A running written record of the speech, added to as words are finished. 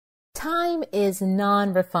Time is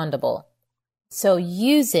non-refundable, so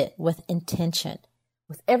use it with intention.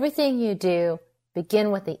 With everything you do, begin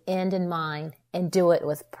with the end in mind and do it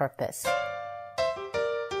with purpose.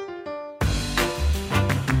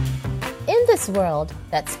 In this world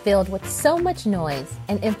that's filled with so much noise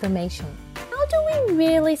and information, how do we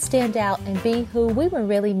really stand out and be who we were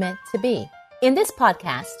really meant to be? In this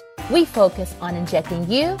podcast, we focus on injecting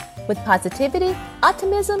you with positivity,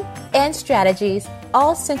 optimism, and strategies,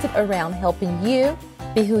 all centered around helping you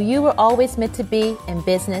be who you were always meant to be in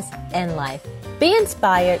business and life. Be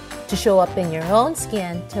inspired to show up in your own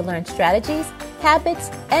skin to learn strategies, habits,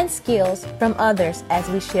 and skills from others as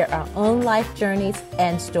we share our own life journeys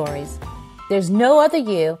and stories. There's no other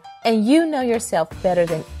you, and you know yourself better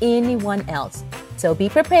than anyone else. So be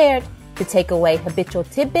prepared to take away habitual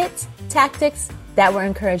tidbits, tactics that will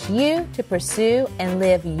encourage you to pursue and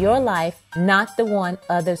live your life, not the one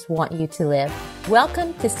others want you to live.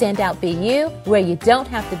 Welcome to Stand Out Be You, where you don't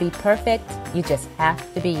have to be perfect, you just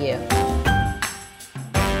have to be you.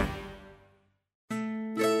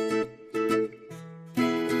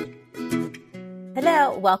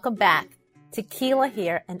 Hello, welcome back. Tequila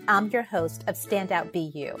here, and I'm your host of Stand Out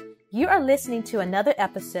Be You. You are listening to another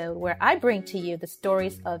episode where I bring to you the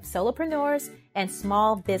stories of solopreneurs and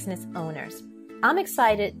small business owners. I'm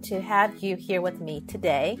excited to have you here with me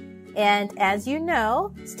today. And as you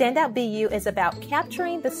know, Stand Out Be You is about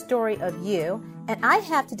capturing the story of you. And I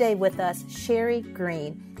have today with us Sherry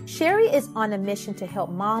Green. Sherry is on a mission to help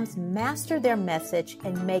moms master their message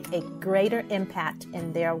and make a greater impact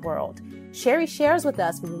in their world. Sherry shares with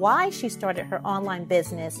us why she started her online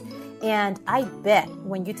business. And I bet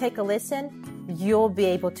when you take a listen, you'll be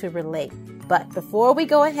able to relate. But before we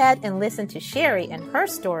go ahead and listen to Sherry and her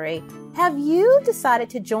story, have you decided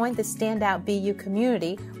to join the Stand Out Be You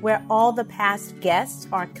community where all the past guests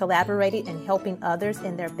are collaborating and helping others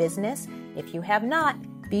in their business? If you have not,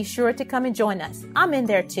 be sure to come and join us. I'm in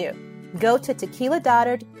there too. Go to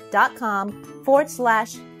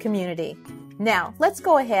tequiladoddard.com/community. Now, let's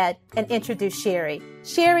go ahead and introduce Sherry.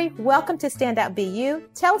 Sherry, welcome to Stand Out Be You.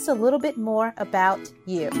 Tell us a little bit more about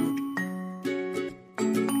you.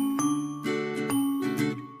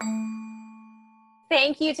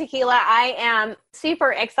 Thank you, Tequila. I am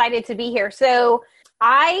super excited to be here. So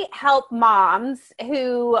I help moms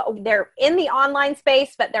who they're in the online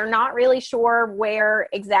space, but they're not really sure where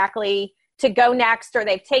exactly to go next, or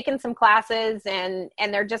they've taken some classes and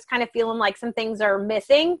they're just kind of feeling like some things are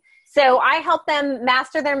missing. So I help them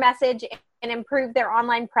master their message and improve their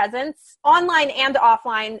online presence, online and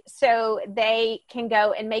offline, so they can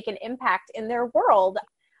go and make an impact in their world.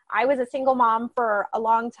 I was a single mom for a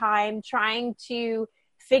long time, trying to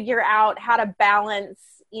figure out how to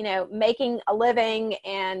balance, making a living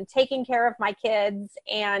and taking care of my kids.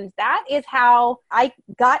 And that is how I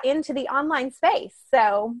got into the online space.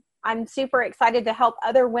 So I'm super excited to help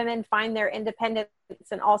other women find their independence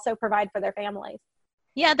and also provide for their families.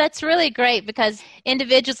 Yeah, that's really great because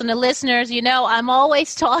individuals and the listeners, I'm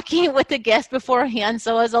always talking with the guest beforehand.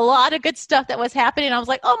 So there's a lot of good stuff that was happening. I was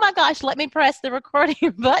like, oh my gosh, let me press the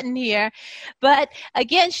recording button here. But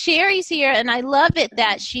again, Sherry's here, and I love it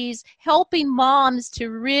that she's helping moms to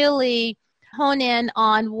really hone in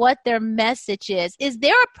on what their message is. Is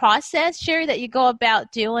there a process, Sherry, that you go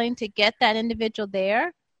about doing to get that individual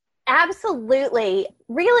there? Absolutely.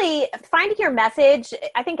 Really, finding your message,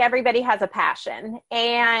 I think everybody has a passion.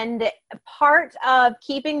 And part of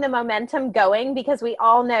keeping the momentum going, because we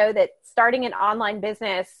all know that starting an online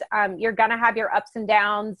business, you're going to have your ups and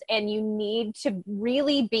downs, and you need to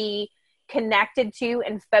really be connected to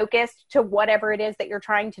and focused to whatever it is that you're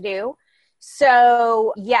trying to do.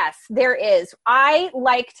 So yes, there is. I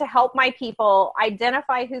like to help my people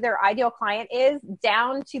identify who their ideal client is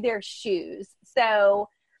down to their shoes. So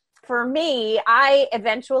for me, I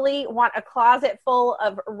eventually want a closet full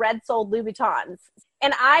of red-soled Louboutins.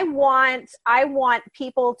 And I want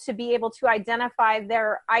people to be able to identify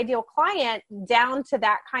their ideal client down to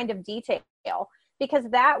that kind of detail, because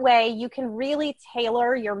that way you can really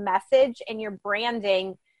tailor your message and your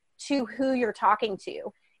branding to who you're talking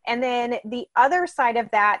to. And then the other side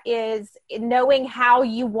of that is knowing how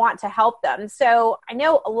you want to help them. So I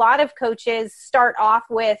know a lot of coaches start off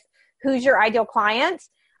with who's your ideal client.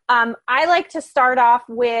 I like to start off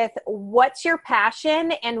with what's your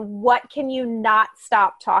passion and what can you not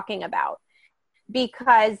stop talking about?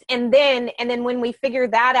 And then when we figure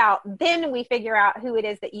that out, then we figure out who it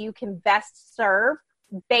is that you can best serve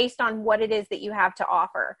based on what it is that you have to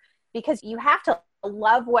offer. Because you have to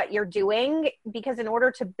love what you're doing, because in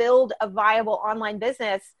order to build a viable online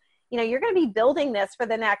business, you're going to be building this for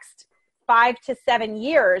the next 5 to 7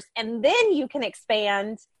 years, and then you can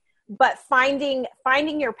expand but finding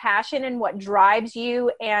your passion and what drives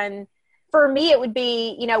you. And for me, it would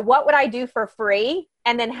be, what would I do for free?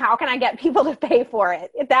 And then how can I get people to pay for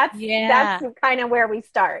it? That's kind of where we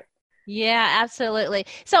start. Yeah, absolutely.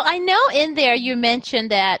 So I know in there you mentioned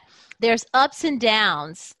that there's ups and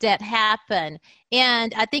downs that happen.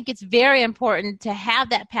 And I think it's very important to have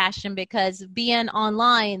that passion because being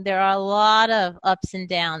online, there are a lot of ups and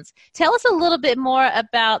downs. Tell us a little bit more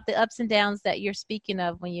about the ups and downs that you're speaking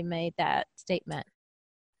of when you made that statement.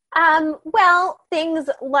 Well, things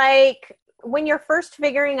like when you're first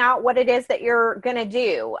figuring out what it is that you're going to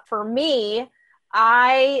do. For me,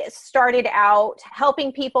 I started out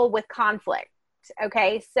helping people with conflict.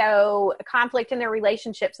 Okay. So conflict in their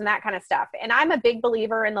relationships and that kind of stuff. And I'm a big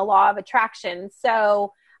believer in the law of attraction.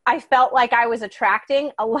 So I felt like I was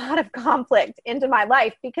attracting a lot of conflict into my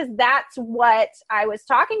life because that's what I was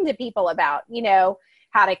talking to people about,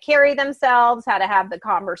 how to carry themselves, how to have the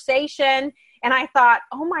conversation. And I thought,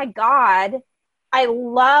 oh my God, I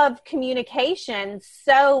love communication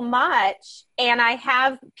so much. And I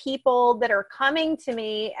have people that are coming to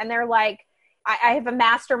me and they're like, I have a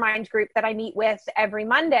mastermind group that I meet with every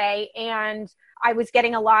Monday. And I was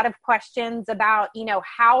getting a lot of questions about,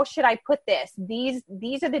 how should I put this? These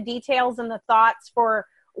are the details and the thoughts for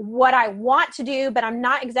what I want to do, but I'm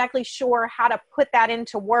not exactly sure how to put that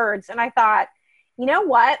into words. And I thought, you know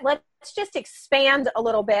what, let's just expand a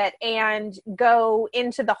little bit and go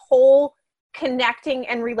into the whole connecting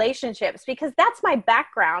and relationships, because that's my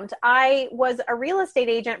background. I was a real estate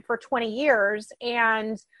agent for 20 years.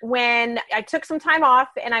 And when I took some time off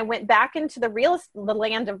and I went back into the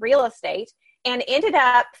land of real estate and ended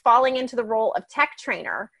up falling into the role of tech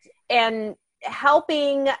trainer and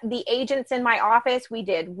helping the agents in my office. We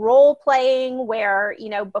did role playing where,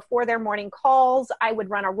 before their morning calls, I would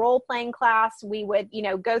run a role playing class. We would,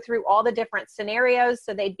 go through all the different scenarios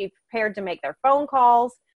so they'd be prepared to make their phone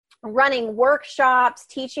calls. Running workshops,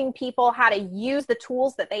 teaching people how to use the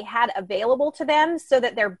tools that they had available to them so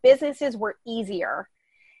that their businesses were easier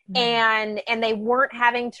and they weren't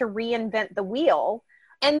having to reinvent the wheel.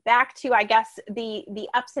 And back to, I guess, the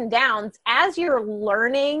ups and downs, as you're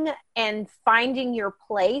learning and finding your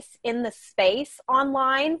place in the space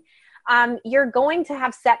online, you're going to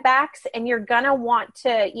have setbacks and you're going to want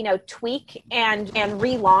to, tweak and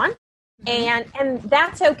relaunch. And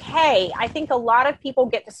that's okay. I think a lot of people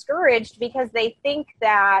get discouraged because they think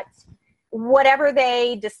that whatever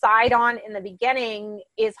they decide on in the beginning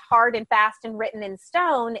is hard and fast and written in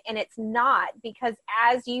stone. And it's not, because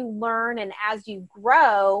as you learn and as you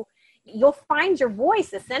grow, you'll find your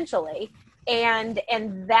voice essentially. And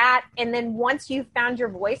then once you've found your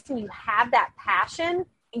voice and you have that passion,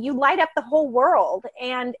 you light up the whole world.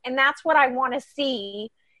 And that's what I want to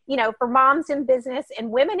see. For moms in business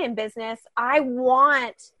and women in business, I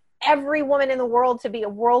want every woman in the world to be a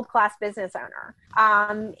world-class business owner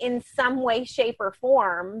in some way, shape, or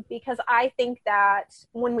form, because I think that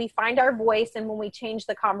when we find our voice and when we change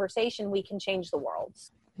the conversation, we can change the world.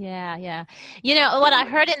 Yeah. What I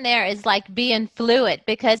heard in there is like being fluid,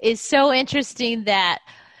 because it's so interesting that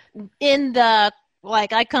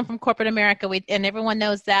I come from corporate America, and everyone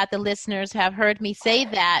knows that. The listeners have heard me say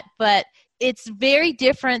that, but it's very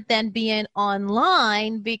different than being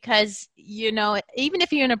online because, even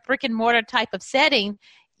if you're in a brick and mortar type of setting,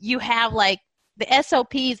 you have like the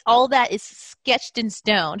SOPs, all that is sketched in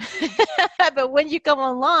stone. But when you come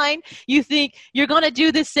online, you think you're going to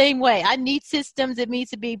do the same way. I need systems. It needs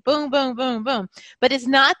to be boom, boom, boom, boom. But it's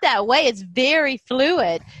not that way. It's very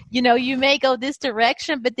fluid. You may go this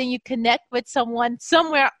direction, but then you connect with someone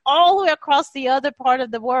somewhere all the way across the other part of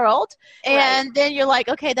the world. And then you're like,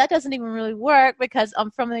 okay, that doesn't even really work because I'm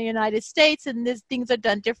from the United States and things are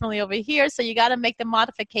done differently over here. So you got to make the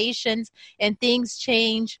modifications and things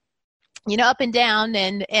change, up and down,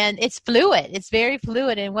 and it's fluid. It's very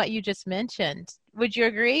fluid in what you just mentioned. Would you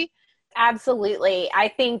agree? Absolutely. I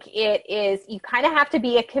think it is, you kind of have to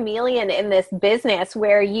be a chameleon in this business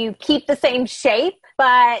where you keep the same shape,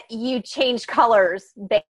 but you change colors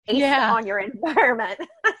based on your environment.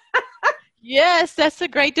 Yes, that's a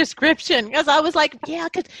great description. Because I was like,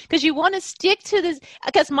 because you want to stick to this.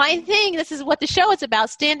 Because my thing, this is what the show is about,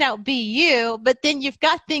 stand out, be you. But then you've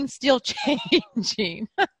got things still changing.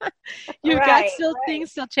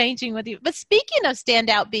 Things still changing with you. But speaking of stand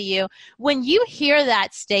out, be you, when you hear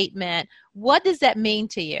that statement, what does that mean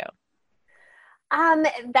to you?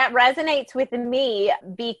 That resonates with me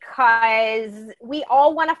because we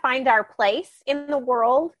all want to find our place in the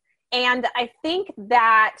world. And I think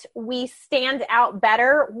that we stand out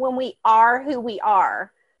better when we are who we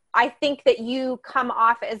are. I think that you come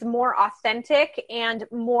off as more authentic and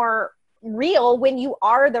more real when you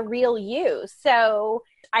are the real you. So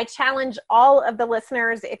I challenge all of the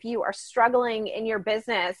listeners, if you are struggling in your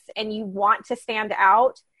business and you want to stand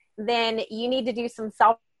out, then you need to do some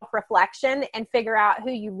self-reflection and figure out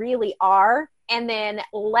who you really are, and then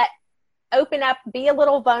open up, be a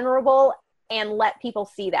little vulnerable, and let people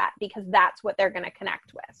see that, because that's what they're going to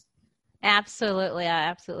connect with. Absolutely. I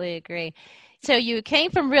absolutely agree. So you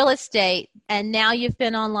came from real estate, and now you've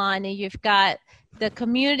been online, and you've got the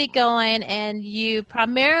community going, and you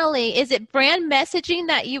primarily, is it brand messaging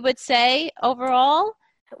that you would say overall?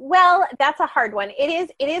 Well, that's a hard one.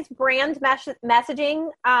 It is brand messaging.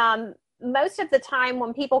 Most of the time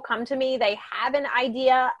when people come to me, they have an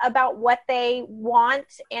idea about what they want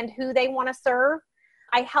and who they want to serve.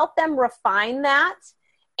 I help them refine that.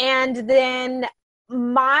 And then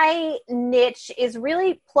my niche is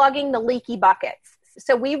really plugging the leaky buckets.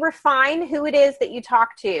 So we refine who it is that you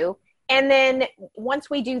talk to. And then once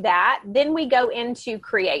we do that, then we go into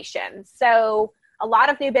creation. So a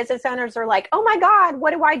lot of new business owners are like, oh my God,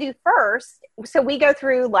 what do I do first? So we go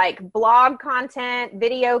through like blog content,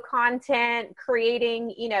 video content,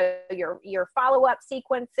 creating, your follow-up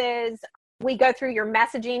sequences. We go through your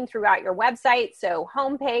messaging throughout your website. So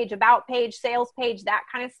homepage, about page, sales page, that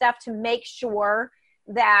kind of stuff, to make sure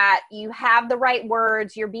that you have the right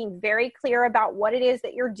words. You're being very clear about what it is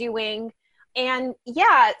that you're doing. And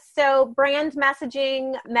so brand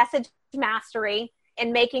messaging, message mastery,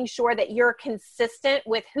 and making sure that you're consistent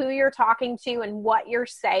with who you're talking to and what you're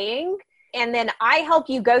saying. And then I help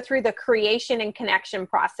you go through the creation and connection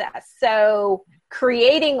process. So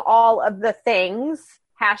creating all of the things,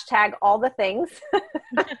 hashtag all the things,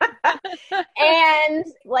 and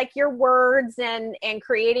like your words and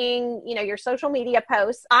creating, your social media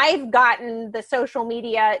posts. I've gotten the social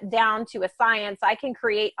media down to a science. I can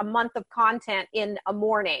create a month of content in a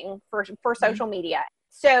morning for social media.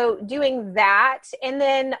 So doing that, and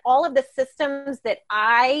then all of the systems that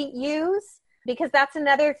I use, because that's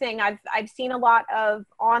another thing. I've seen a lot of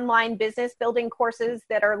online business building courses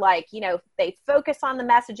that are like, they focus on the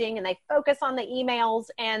messaging and they focus on the emails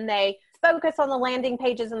and they focus on the landing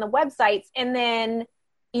pages and the websites. And then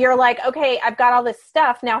you're like, okay, I've got all this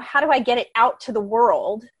stuff. Now, how do I get it out to the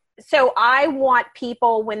world? So I want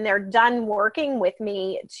people, when they're done working with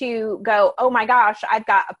me, to go, oh my gosh, I've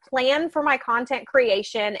got a plan for my content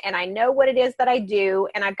creation and I know what it is that I do.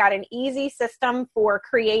 And I've got an easy system for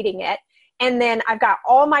creating it. And then I've got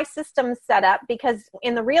all my systems set up, because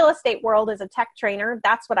in the real estate world as a tech trainer,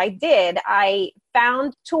 that's what I did. I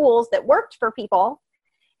found tools that worked for people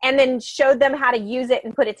and then showed them how to use it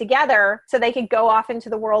and put it together so they could go off into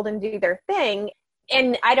the world and do their thing.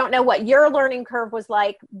 And I don't know what your learning curve was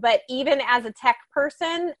like, but even as a tech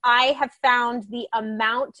person, I have found the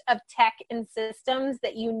amount of tech and systems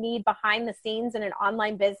that you need behind the scenes in an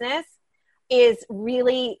online business is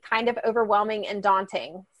really kind of overwhelming and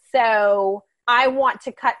daunting. So I want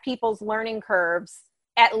to cut people's learning curves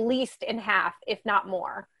at least in half, if not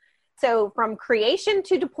more. So from creation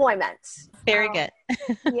to deployment. Very good.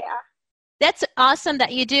 Yeah. That's awesome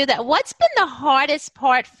that you do that. What's been the hardest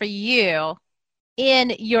part for you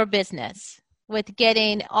in your business with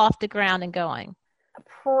getting off the ground and going?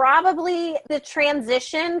 Probably the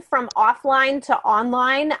transition from offline to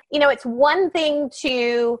online. It's one thing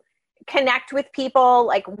to connect with people,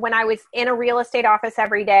 like when I was in a real estate office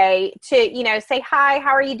every day, to, say, hi, how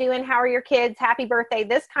are you doing? How are your kids? Happy birthday,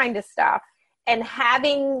 this kind of stuff. And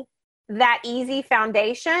having that easy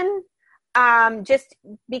foundation, just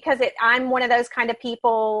because I'm one of those kind of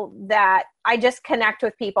people that I just connect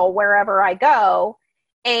with people wherever I go.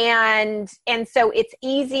 And so it's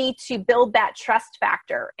easy to build that trust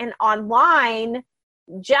factor. And online,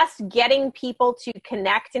 just getting people to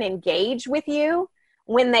connect and engage with you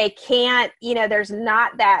when they can't, there's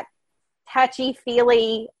not that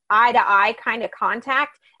touchy-feely, eye-to-eye kind of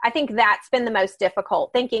contact. I think that's been the most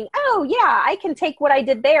difficult, thinking, oh, yeah, I can take what I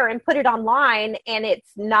did there and put it online, and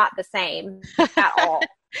it's not the same at all.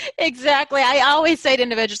 Exactly. I always say to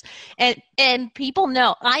individuals, and people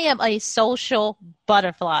know I am a social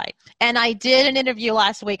butterfly. And I did an interview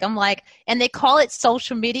last week. I'm like, and they call it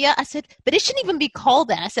social media. I said, but it shouldn't even be called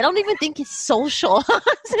that. I said, I don't even think it's social.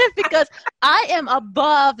 Because I am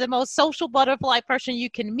above the most social butterfly person you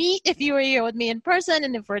can meet if you were here with me in person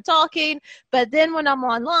and if we're talking. But then when I'm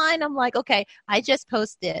online, I'm like, okay, I just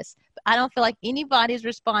post this. I don't feel like anybody's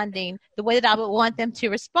responding the way that I would want them to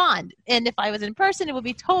respond. And if I was in person, it would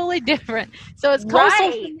be totally different. So it's called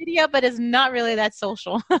social media, but it's not really that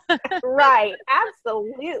social. Right.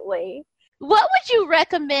 Absolutely. What would you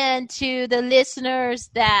recommend to the listeners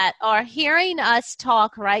that are hearing us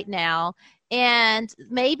talk right now And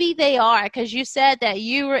maybe they are, because you said that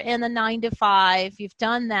you were in the 9 to 5, you've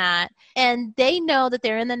done that, and they know that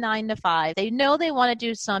they're in the 9 to 5. They know they want to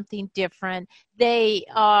do something different. They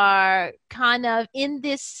are kind of in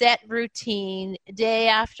this set routine day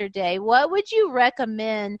after day. What would you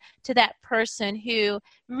recommend to that person who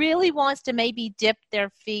really wants to maybe dip their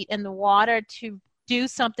feet in the water to do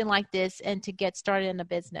something like this and to get started in a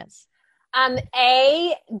business?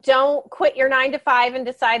 A, don't quit your 9 to 5 and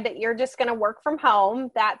decide that you're just going to work from home.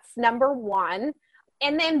 That's number one.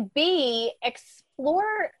 And then B,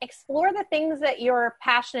 explore the things that you're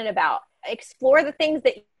passionate about. Explore the things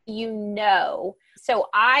that you know. So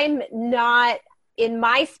I'm not in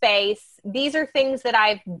my space. These are things that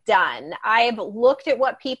I've done. I've looked at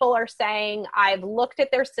what people are saying. I've looked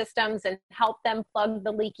at their systems and helped them plug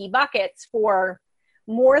the leaky buckets for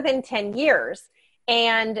more than 10 years.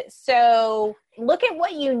 And so look at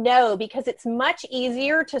what you know, because it's much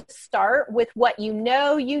easier to start with what you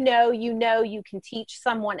know you can teach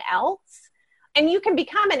someone else. And you can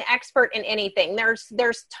become an expert in anything.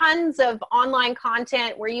 There's tons of online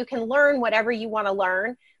content where you can learn whatever you want to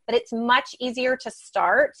learn, but it's much easier to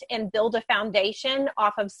start and build a foundation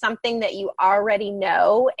off of something that you already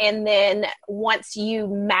know. And then once you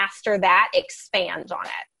master that, expand on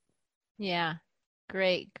it. Yeah.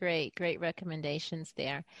 Great recommendations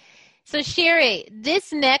there. So Sherry,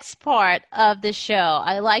 this next part of the show,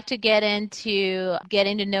 I like to get into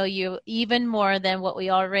getting to know you even more than what we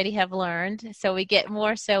already have learned. So we get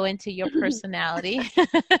more so into your personality.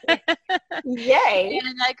 Yay.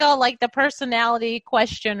 And I call like the personality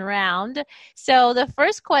question round. So the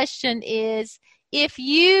first question is, if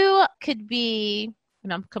you could be,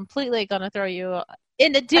 and I'm completely going to throw you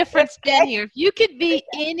in a different spin here. If you could be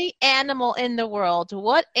any animal in the world,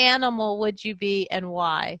 what animal would you be and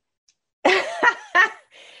why?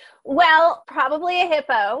 Well, probably a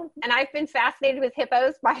hippo. And I've been fascinated with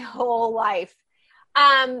hippos my whole life.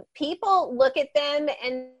 People look at them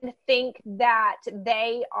and think that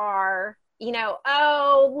they are,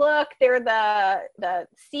 oh, look, they're the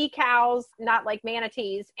sea cows, not like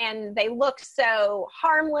manatees. And they look so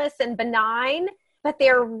harmless and benign. But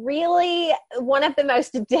they're really one of the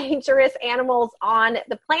most dangerous animals on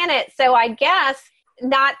the planet. So I guess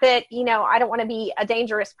not that, I don't want to be a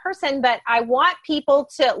dangerous person, but I want people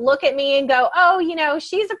to look at me and go, oh,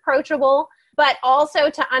 she's approachable, but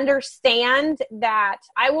also to understand that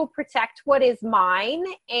I will protect what is mine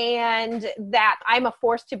and that I'm a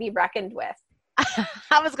force to be reckoned with.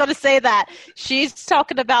 I was going to say that. She's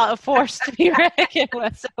talking about a force to be reckoned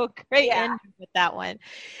with. So great ending with that one.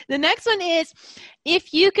 The next one is,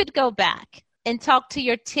 if you could go back and talk to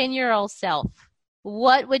your 10-year-old self,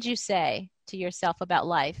 what would you say to yourself about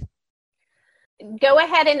life? Go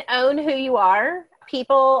ahead and own who you are.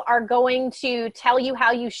 People are going to tell you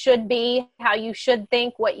how you should be, how you should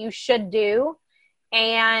think, what you should do.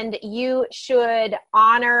 And you should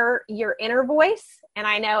honor your inner voice. And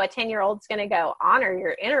I know a 10-year-old's going to go, honor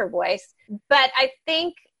your inner voice. But I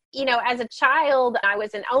think, as a child, I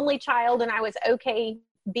was an only child and I was okay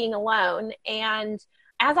being alone. And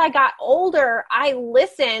as I got older, I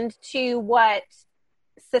listened to what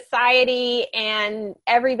society and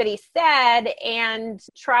everybody said and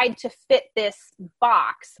tried to fit this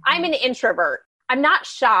box. I'm an introvert. I'm not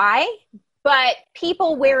shy, but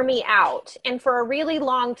people wear me out. And for a really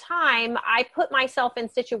long time, I put myself in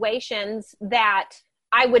situations that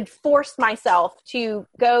I would force myself to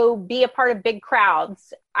go be a part of big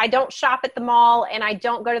crowds. I don't shop at the mall and I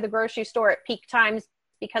don't go to the grocery store at peak times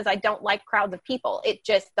because I don't like crowds of people. It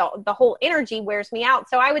just, the whole energy wears me out.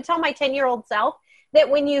 So I would tell my 10-year-old self that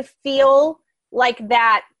when you feel like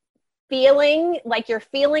that feeling, like you're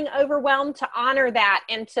feeling overwhelmed, to honor that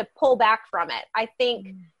and to pull back from it. I think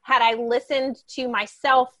had I listened to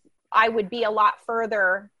myself, I would be a lot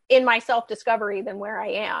further in my self-discovery than where I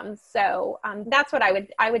am. So that's what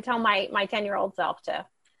I would tell my 10-year-old self to.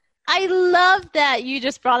 I love that you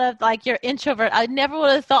just brought up like your introvert. I never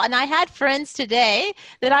would have thought. And I had friends today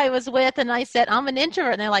that I was with and I said, I'm an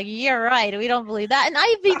introvert. And they're like, yeah, right. We don't believe that. And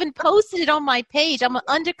I've even posted it on my page. I'm an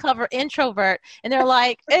undercover introvert. And they're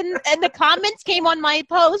like, and the comments came on my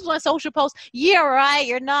post, on a social post. Yeah, right.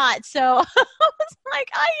 You're not. So I was like,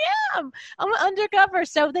 I am. I'm an undercover.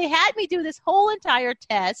 So they had me do this whole entire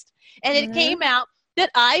test and it came out that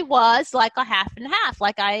I was like a half and half,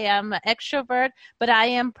 like I am an extrovert, but I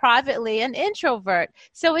am privately an introvert.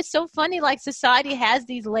 So it's so funny, like society has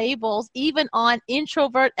these labels even on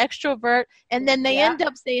introvert, extrovert, and then they end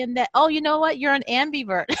up saying that, oh, you know what, you're an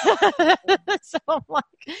ambivert.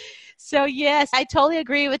 So yes, I totally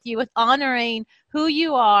agree with you with honoring who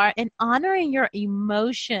you are and honoring your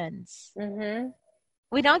emotions. Mm-hmm.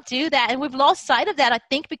 We don't do that. And we've lost sight of that. I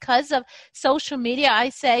think because of social media, I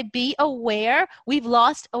say be aware. We've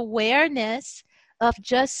lost awareness of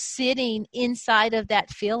just sitting inside of that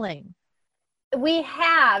feeling. We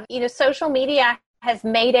have, social media has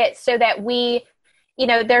made it so that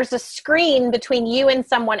there's a screen between you and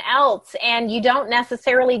someone else, and you don't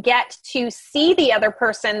necessarily get to see the other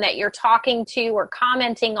person that you're talking to or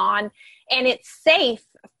commenting on. And it's safe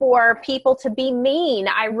for people to be mean.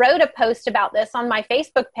 I wrote a post about this on my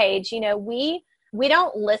Facebook page. We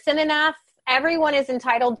don't listen enough. Everyone is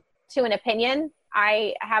entitled to an opinion.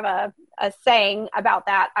 I have a saying about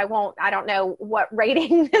that. I don't know what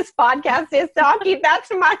rating this podcast is, so I'll keep that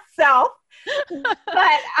to myself.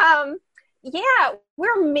 But, yeah,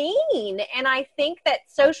 we're mean. And I think that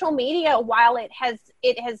social media, while it has,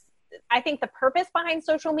 I think the purpose behind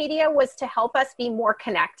social media was to help us be more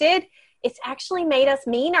connected. It's actually made us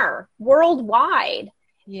meaner worldwide.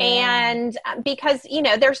 Yeah. And because,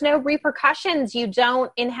 there's no repercussions.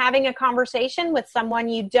 In having a conversation with someone,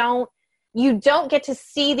 you don't get to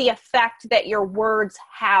see the effect that your words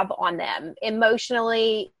have on them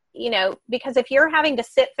emotionally, because if you're having to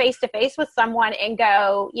sit face to face with someone and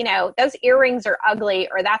go, those earrings are ugly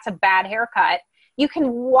or that's a bad haircut, you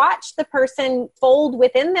can watch the person fold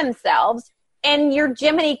within themselves, and your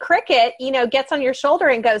Jiminy Cricket, gets on your shoulder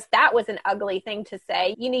and goes, that was an ugly thing to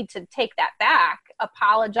say. You need to take that back,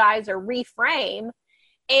 apologize, or reframe.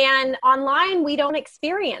 And online, we don't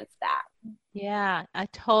experience that. Yeah, I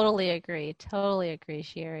totally agree,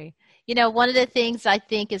 Sherry. One of the things I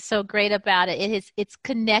think is so great about it's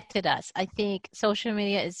connected us. I think social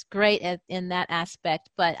media is great in that aspect,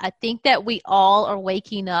 but I think that we all are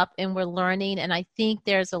waking up and we're learning, and I think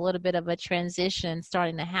there's a little bit of a transition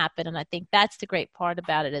starting to happen, and I think that's the great part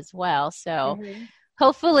about it as well. So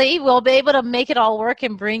hopefully we'll be able to make it all work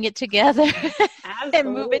and bring it together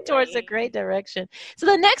and move it towards a great direction. So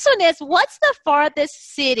the next one is, what's the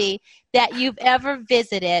farthest city that you've ever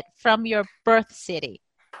visited from your birth city?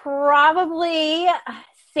 Probably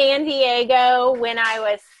San Diego when I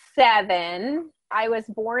was 7. I was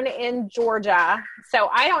born in Georgia. So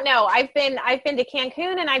I don't know. I've been to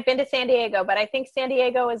Cancun and I've been to San Diego, but I think San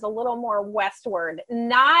Diego is a little more westward.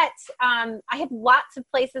 I have lots of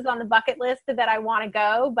places on the bucket list that I want to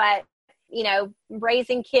go, but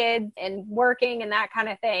raising kids and working and that kind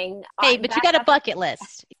of thing. Hey, but you got a bucket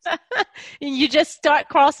list. You just start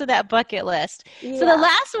crossing that bucket list. Yeah. So the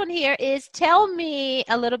last one here is, tell me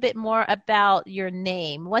a little bit more about your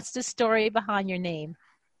name. What's the story behind your name?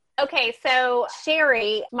 Okay, so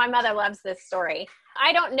Sherry, my mother loves this story.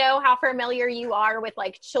 I don't know how familiar you are with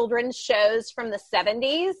like children's shows from the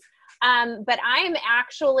 70s. But I am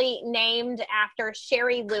actually named after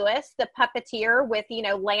Sherry Lewis, the puppeteer with,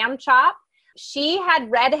 Lamb Chop. She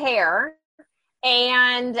had red hair,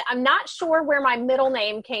 and I'm not sure where my middle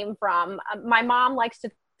name came from. My mom likes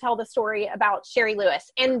to tell the story about Sherry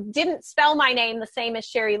Lewis, and didn't spell my name the same as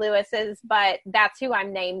Sherry Lewis's, but that's who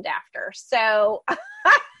I'm named after. So,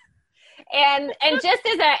 and just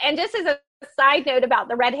as a side note about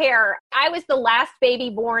the red hair, I was the last baby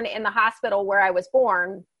born in the hospital where I was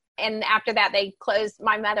born. And after that,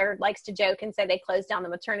 my mother likes to joke and say they closed down the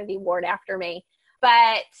maternity ward after me.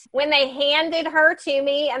 But when they handed her to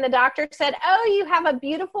me and the doctor said, "Oh, you have a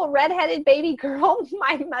beautiful redheaded baby girl,"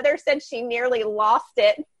 my mother said she nearly lost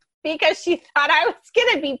it because she thought I was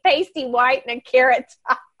going to be pasty white and a carrot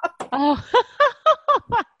top. Oh,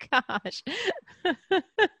 my gosh.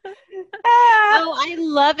 Oh, I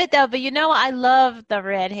love it though. But I love the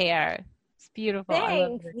red hair. Beautiful.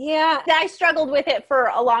 Thanks. Yeah. I struggled with it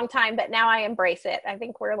for a long time, but now I embrace it. I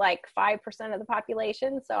think we're like 5% of the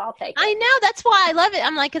population, so I'll take it. I know. That's why I love it.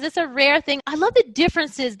 I'm like, because it's a rare thing. I love the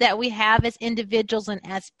differences that we have as individuals and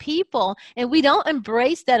as people, and we don't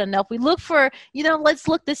embrace that enough. We look for, let's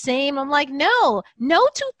look the same. I'm like, no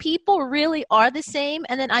two people really are the same.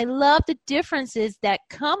 And then I love the differences that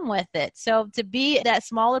come with it. So to be that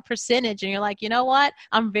smaller percentage, and you're like, you know what?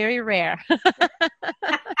 I'm very rare.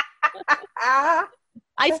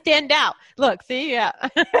 I stand out. Look, see, yeah.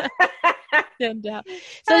 Stand out.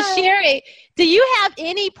 So, Sherry, do you have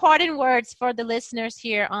any parting words for the listeners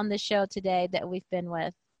here on the show today that we've been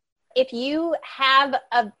with? If you have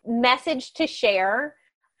a message to share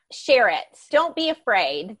it. Don't be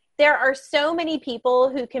afraid. There are so many people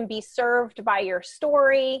who can be served by your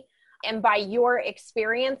story and by your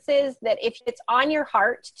experiences that if it's on your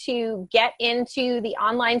heart to get into the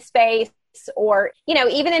online space, or,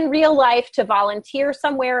 even in real life, to volunteer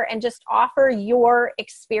somewhere and just offer your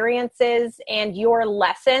experiences and your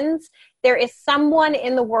lessons, there is someone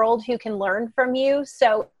in the world who can learn from you.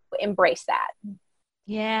 So embrace that.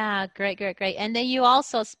 Yeah, great, great, great. And then you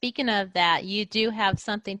also, speaking of that, you do have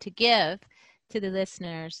something to give to the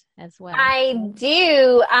listeners as well. I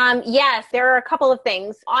do. Yes, there are a couple of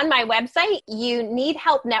things. On my website, you need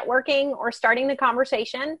help networking or starting the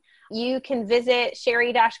conversation. You can visit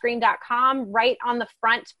sherry-green.com. Right on the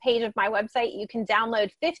front page of my website, you can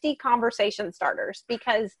download 50 conversation starters,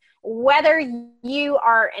 because whether you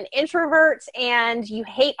are an introvert and you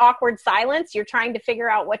hate awkward silence, you're trying to figure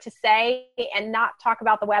out what to say and not talk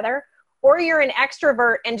about the weather, or you're an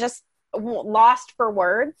extrovert and just lost for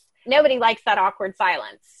words, nobody likes that awkward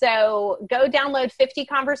silence. So go download 50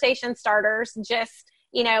 conversation starters. Just,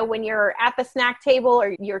 when you're at the snack table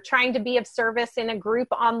or you're trying to be of service in a group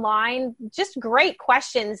online, just great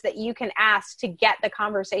questions that you can ask to get the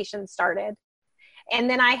conversation started. And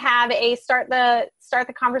then I have a Start the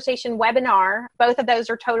Conversation webinar. Both of those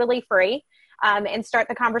are totally free. And Start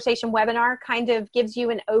the Conversation webinar kind of gives you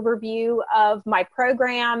an overview of my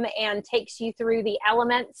program and takes you through the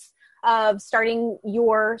elements of starting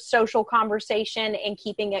your social conversation and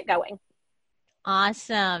keeping it going.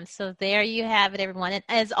 Awesome. So there you have it, everyone. And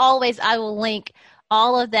as always, I will link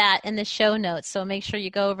all of that in the show notes. So make sure you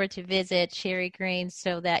go over to visit Sherry Green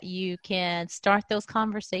so that you can start those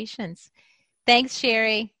conversations. Thanks,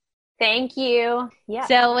 Sherry. Thank you. Yeah.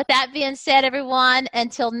 So with that being said, everyone,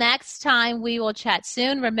 until next time, we will chat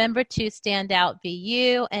soon. Remember to stand out, be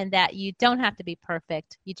you, and that you don't have to be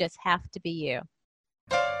perfect. You just have to be you.